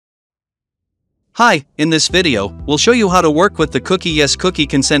Hi, in this video, we'll show you how to work with the CookieYes cookie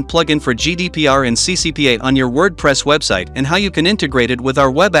consent plugin for GDPR and CCPA on your WordPress website and how you can integrate it with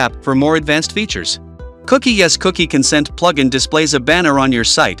our web app for more advanced features. CookieYes cookie consent plugin displays a banner on your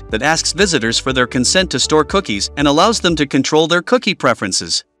site that asks visitors for their consent to store cookies and allows them to control their cookie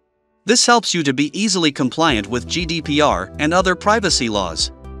preferences. This helps you to be easily compliant with GDPR and other privacy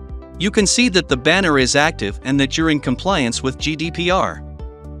laws. You can see that the banner is active and that you're in compliance with GDPR.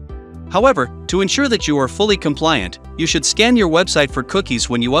 However, to ensure that you are fully compliant, you should scan your website for cookies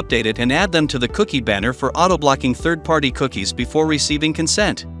when you update it and add them to the cookie banner for auto-blocking third-party cookies before receiving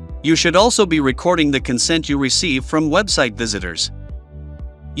consent. You should also be recording the consent you receive from website visitors.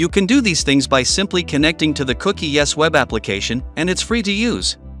 You can do these things by simply connecting to the CookieYes web application, and it's free to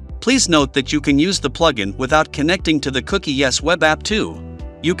use. Please note that you can use the plugin without connecting to the CookieYes web app too.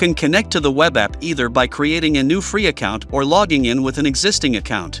 You can connect to the web app either by creating a new free account or logging in with an existing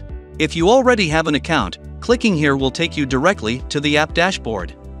account. If you already have an account, clicking here will take you directly to the app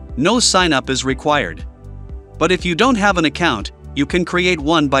dashboard. No sign-up is required. But if you don't have an account, you can create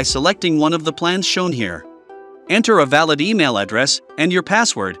one by selecting one of the plans shown here. Enter a valid email address and your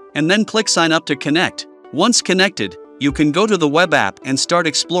password, and then click Sign Up to connect. Once connected, you can go to the web app and start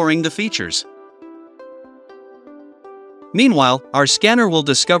exploring the features. Meanwhile, our scanner will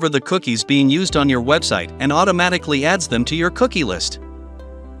discover the cookies being used on your website and automatically adds them to your cookie list.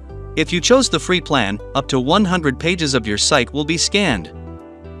 If you chose the free plan, up to 100 pages of your site will be scanned.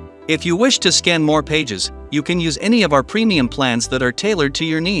 If you wish to scan more pages, you can use any of our premium plans that are tailored to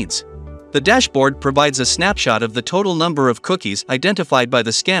your needs. The dashboard provides a snapshot of the total number of cookies identified by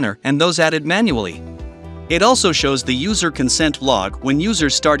the scanner and those added manually. It also shows the user consent log when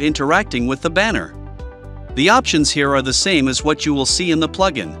users start interacting with the banner. The options here are the same as what you will see in the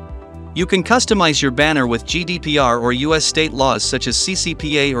plugin. You can customize your banner with GDPR or US state laws such as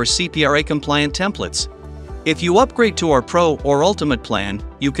CCPA or CPRA compliant templates. If you upgrade to our Pro or Ultimate plan,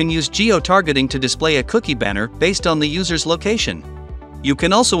 you can use geo-targeting to display a cookie banner based on the user's location. You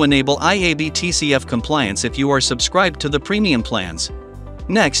can also enable IAB TCF compliance if you are subscribed to the premium plans.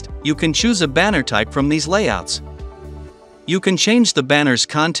 Next, you can choose a banner type from these layouts. You can change the banner's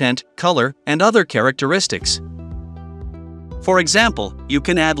content, color, and other characteristics. For example, you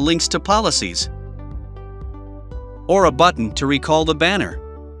can add links to policies or a button to recall the banner.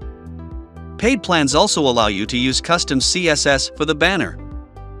 Paid plans also allow you to use custom CSS for the banner.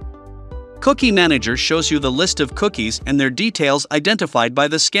 Cookie Manager shows you the list of cookies and their details identified by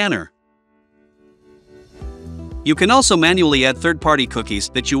the scanner. You can also manually add third-party cookies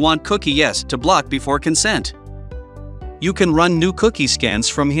that you want CookieYes to block before consent. You can run new cookie scans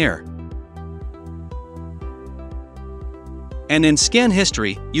from here. And in Scan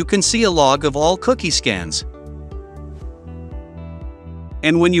History, you can see a log of all cookie scans.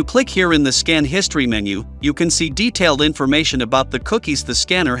 And when you click here in the Scan History menu, you can see detailed information about the cookies the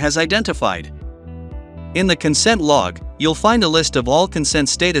scanner has identified. In the consent log, you'll find a list of all consent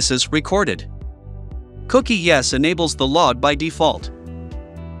statuses recorded. CookieYes enables the log by default.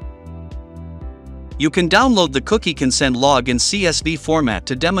 You can download the cookie consent log in CSV format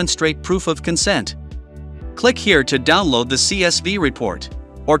to demonstrate proof of consent. Click here to download the CSV report,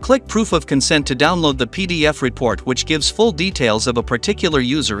 or click Proof of Consent to download the PDF report, which gives full details of a particular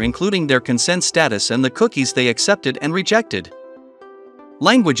user including their consent status and the cookies they accepted and rejected.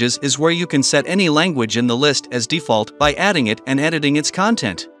 Languages is where you can set any language in the list as default by adding it and editing its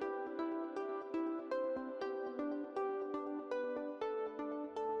content.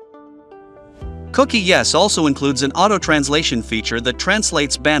 CookieYes also includes an auto-translation feature that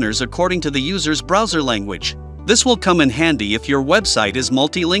translates banners according to the user's browser language. This will come in handy if your website is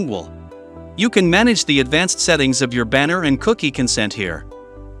multilingual. You can manage the advanced settings of your banner and cookie consent here.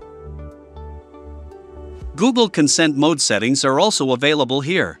 Google Consent Mode settings are also available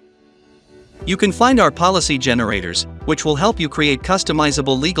here. You can find our policy generators, which will help you create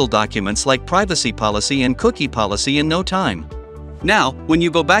customizable legal documents like privacy policy and cookie policy in no time. Now, when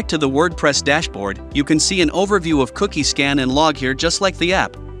you go back to the WordPress dashboard, you can see an overview of cookie scan and log here just like the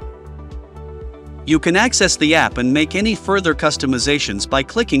app. You can access the app and make any further customizations by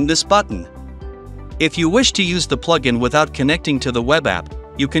clicking this button. If you wish to use the plugin without connecting to the web app,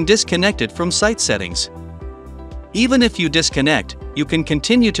 you can disconnect it from site settings. Even if you disconnect, you can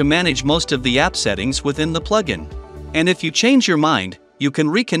continue to manage most of the app settings within the plugin. And if you change your mind, you can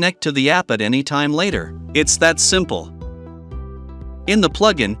reconnect to the app at any time later. It's that simple. In the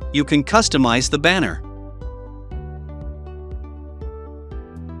plugin, you can customize the banner,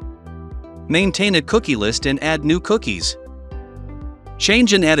 maintain a cookie list and add new cookies,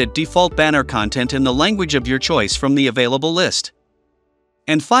 change and edit default banner content in the language of your choice from the available list,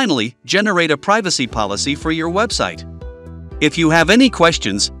 And finally, generate a privacy policy for your website. If you have any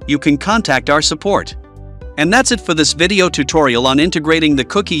questions, you can contact our support. And that's it for this video tutorial on integrating the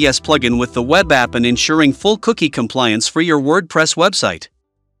CookieYes plugin with the web app and ensuring full cookie compliance for your WordPress website.